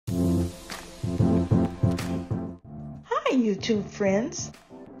YouTube friends.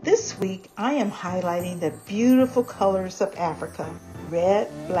 This week I am highlighting the beautiful colors of Africa, red,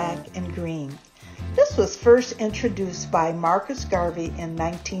 black, and green. This was first introduced by Marcus Garvey in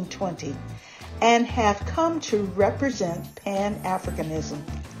 1920 and have come to represent Pan-Africanism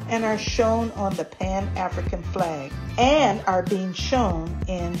and are shown on the Pan-African flag and are being shown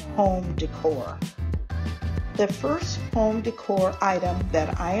in home decor. The first home decor item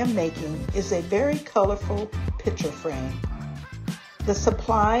that I am making is a very colorful picture frame. The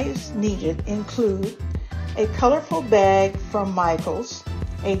supplies needed include a colorful bag from Michael's,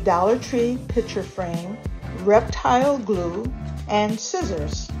 a Dollar Tree picture frame, reptile glue, and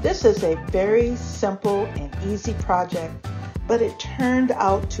scissors. This is a very simple and easy project, but it turned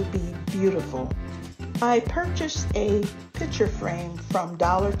out to be beautiful. I purchased a picture frame from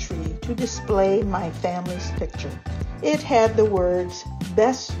Dollar Tree to display my family's picture. It had the words,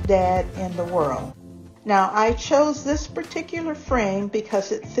 "Best Dad in the World." Now, I chose this particular frame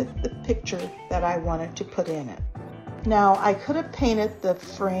because it fit the picture that I wanted to put in it. Now, I could have painted the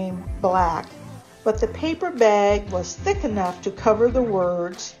frame black, but the paper bag was thick enough to cover the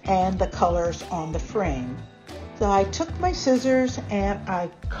words and the colors on the frame. So I took my scissors and I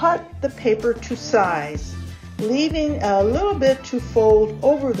cut the paper to size, leaving a little bit to fold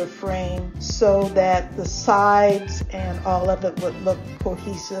over the frame so that the sides and all of it would look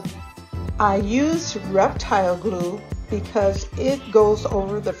cohesive. I used reptile glue because it goes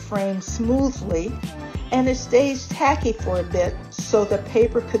over the frame smoothly and it stays tacky for a bit so the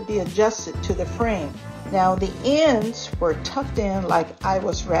paper could be adjusted to the frame. Now the ends were tucked in like I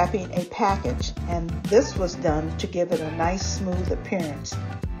was wrapping a package, and this was done to give it a nice smooth appearance.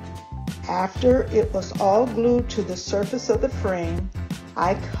 After it was all glued to the surface of the frame,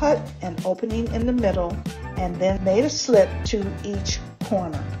 I cut an opening in the middle and then made a slit to each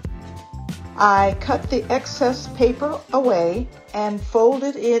corner. I cut the excess paper away and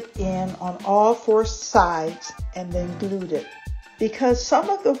folded it in on all four sides and then glued it. Because some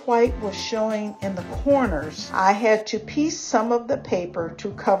of the white was showing in the corners, I had to piece some of the paper to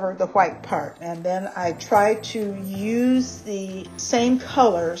cover the white part, and then I tried to use the same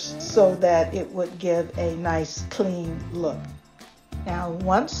colors so that it would give a nice clean look. Now,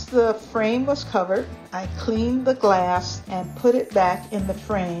 once the frame was covered, I cleaned the glass and put it back in the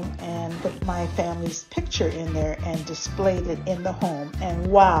frame and put my family's picture in there and displayed it in the home. And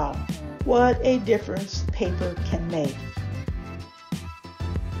wow, what a difference paper can make.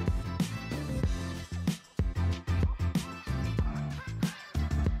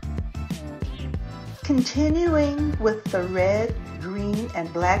 Continuing with the red, green,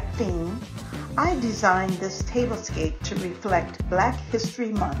 and black theme, I designed this tablescape to reflect Black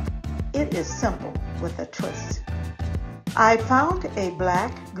History Month. It is simple with a twist. I found a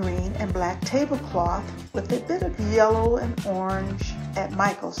black, green, and black tablecloth with a bit of yellow and orange at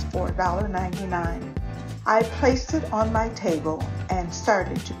Michael's for $1.99. I placed it on my table and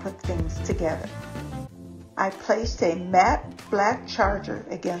started to put things together. I placed a matte black charger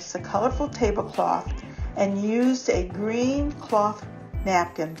against the colorful tablecloth and used a green cloth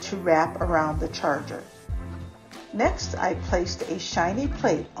napkin to wrap around the charger. Next, I placed a shiny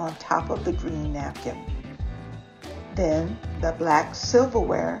plate on top of the green napkin. Then the black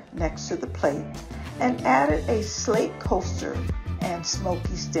silverware next to the plate and added a slate coaster and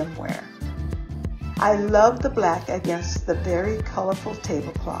smoky stemware. I love the black against the very colorful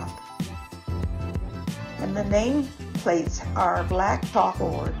tablecloth. And the name plates are black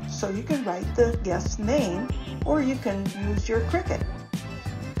chalkboard, so you can write the guest's name or you can use your Cricut.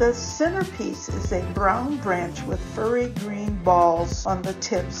 The centerpiece is a brown branch with furry green balls on the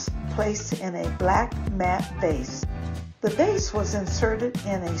tips placed in a black matte vase. The vase was inserted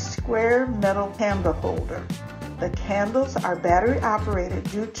in a square metal candle holder. The candles are battery operated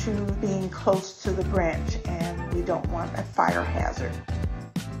due to being close to the branch and we don't want a fire hazard.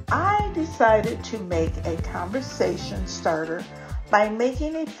 I decided to make a conversation starter by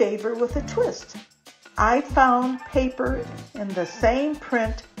making a favor with a twist. I found paper in the same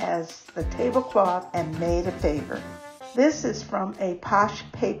print as the tablecloth and made a favor. This is from a Posh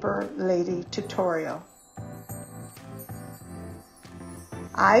Paper Lady tutorial.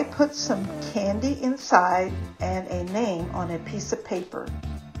 I put some candy inside and a name on a piece of paper.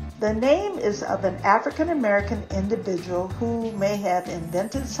 The name is of an African-American individual who may have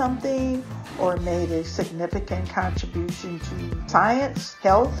invented something or made a significant contribution to science,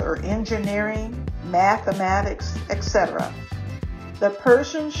 health, or engineering, mathematics, etc. The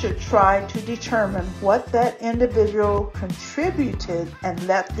person should try to determine what that individual contributed and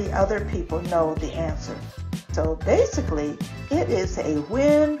let the other people know the answer. So basically, it is a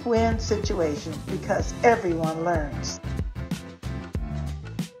win-win situation because everyone learns.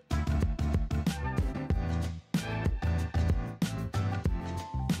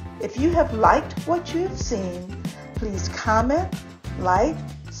 If you have liked what you have seen, please comment, like,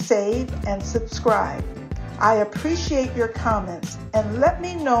 save, and subscribe. I appreciate your comments, and let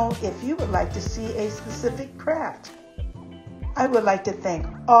me know if you would like to see a specific craft. I would like to thank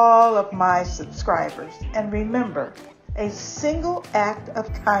all of my subscribers, and remember, a single act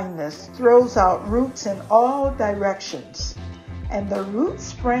of kindness throws out roots in all directions, and the roots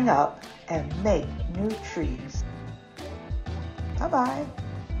spring up and make new trees. Bye-bye.